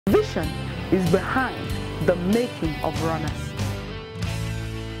Vision is behind the making of runners.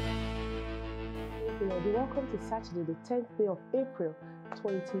 Welcome to Saturday, the 10th day of April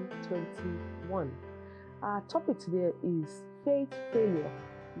 2021. Our topic today is faith failure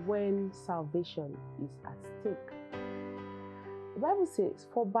when salvation is at stake. The Bible says,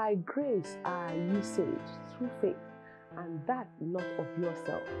 "For by grace are you saved through faith, and that not of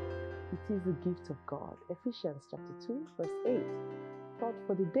yourself. It is the gift of God." Ephesians chapter 2, verse 8. Thought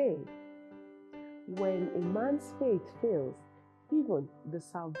for the day. When a man's faith fails, even the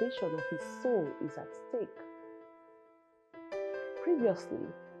salvation of his soul is at stake. Previously,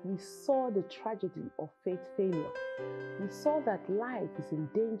 we saw the tragedy of faith failure. We saw that life is in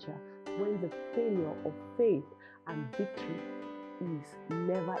danger when the failure of faith and victory is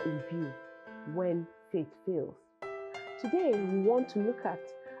never in view when faith fails. Today, we want to look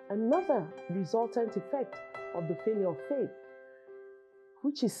at another resultant effect of the failure of faith,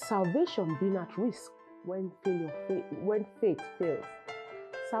 which is salvation being at risk when faith fails.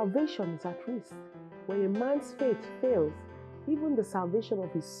 Salvation is at risk. When a man's faith fails, even the salvation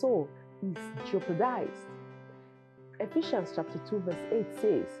of his soul is jeopardized. Ephesians chapter 2 verse 8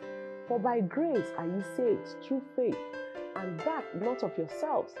 says, "For by grace are you saved through faith, and that not of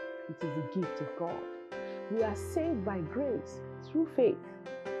yourselves, it is the gift of God." We are saved by grace through faith.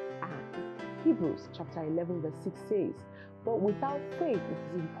 And Hebrews chapter 11 verse 6 says, "But without faith it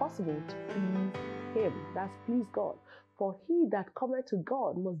is impossible to please him," that's please God. "For he that cometh to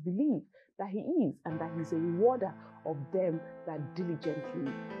God must believe that he is, and that he is a rewarder of them that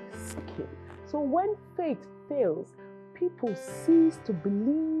diligently seek him." So when faith fails, people cease to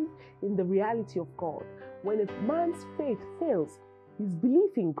believe in the reality of God. When a man's faith fails, his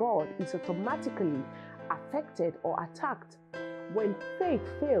belief in God is automatically affected or attacked. When faith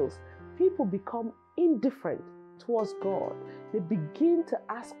fails, people become indifferent towards God. They begin to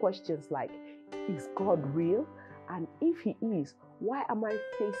ask questions like, is God real? And if he is, why am I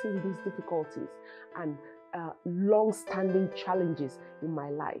facing these difficulties and long-standing challenges in my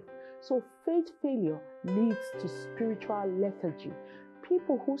life? So faith failure leads to spiritual lethargy.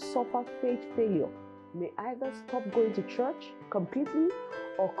 People who suffer faith failure may either stop going to church completely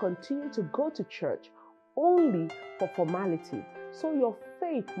or continue to go to church only for formality. So your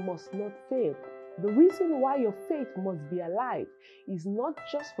faith must not fail. The reason why your faith must be alive is not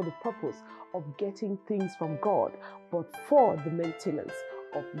just for the purpose of getting things from God, but for the maintenance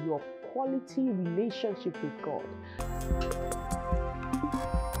of your quality relationship with God.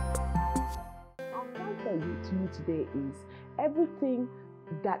 Our point for you today is everything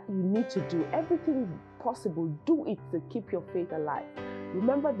that you need to do, everything possible, do it to keep your faith alive.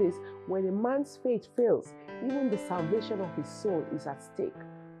 Remember this, when a man's faith fails, even the salvation of his soul is at stake.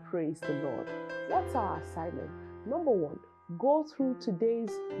 Praise the Lord. What's our assignment? Number one, go through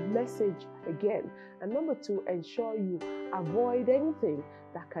today's message again. And number two, ensure you avoid anything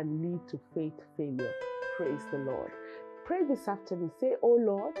that can lead to faith failure. Praise the Lord. Pray this afternoon. Say, "Oh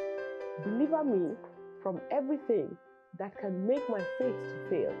Lord, deliver me from everything that can make my faith to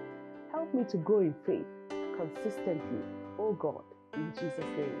fail. Help me to grow in faith consistently, oh God, in Jesus'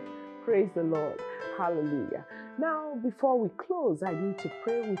 name." Praise the Lord. Hallelujah. Now, before we close, I need to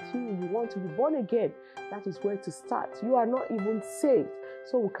pray with you. You want to be born again? That is where to start. You are not even saved,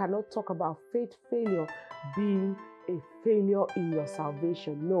 so we cannot talk about faith failure being a failure in your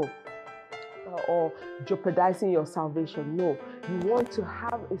salvation. No. Or jeopardizing your salvation. No. You want to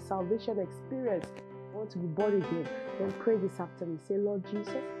have a salvation experience. You want to be born again. Then pray this afternoon. Say, "Lord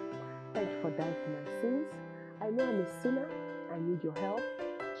Jesus, thank you for dying for my sins. I know I'm a sinner. I need your help.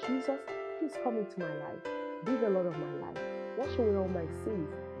 Jesus, please come into my life. Be the Lord of my life. Wash away all my sins.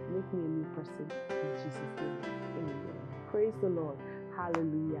 Make me a new person. In Jesus' name, amen." Praise the Lord.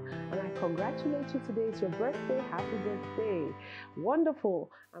 Hallelujah. And I congratulate you. Today is your birthday. Happy birthday.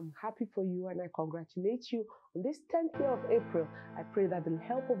 Wonderful. I'm happy for you and I congratulate you on this 10th day of April. I pray that the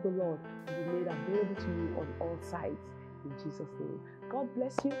help of the Lord will be made available to you on all sides. In Jesus' name. God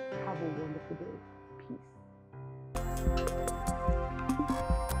bless you. Have a wonderful day. Peace.